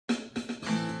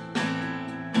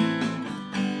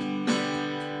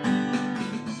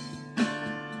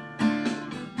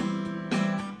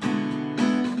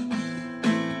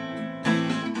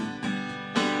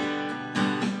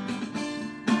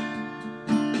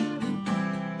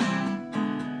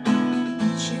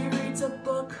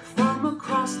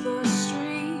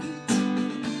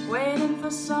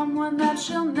someone that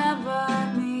she'll never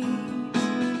meet.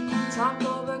 Talk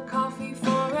over coffee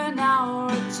for an hour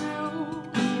or two.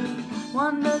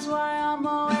 Wonders why I'm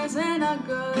always in a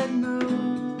good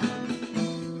mood.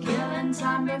 Killing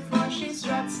time before she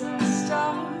struts her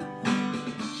stuff.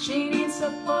 She needs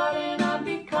support and I've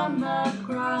become a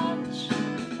crutch.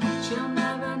 She'll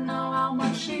never know how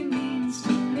much she means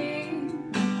to me.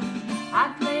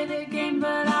 I play the game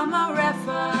but I'm a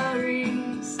referee.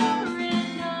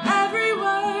 Every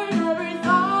word, every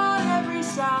thought, every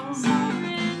sound,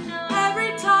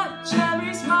 every touch,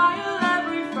 every smile,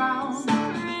 every frown,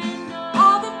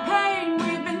 all the pain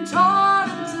we've been taught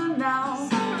until now,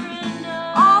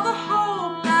 all the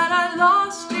hope that I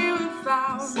lost you have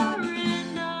found.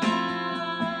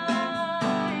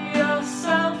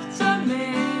 Yourself to me.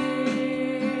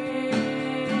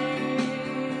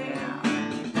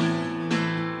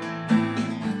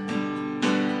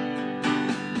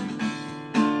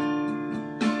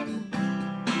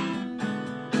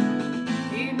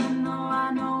 Even though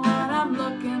I know what I'm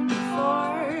looking for,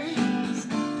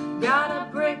 got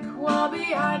a brick wall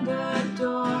behind a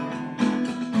door.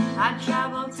 I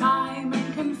travel time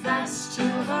and confess to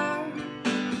her,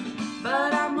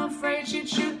 but I'm afraid she'd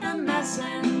shoot the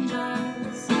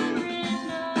messengers.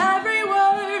 Every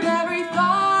word, every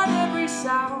thought, every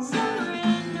sound,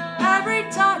 every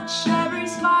touch, every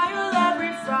smile,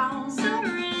 every frown,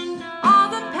 all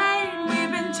the pain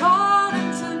we've been taught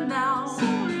until now,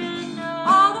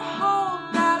 all the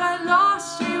hope that I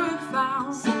lost you have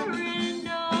found.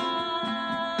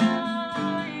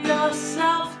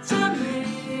 Yourself to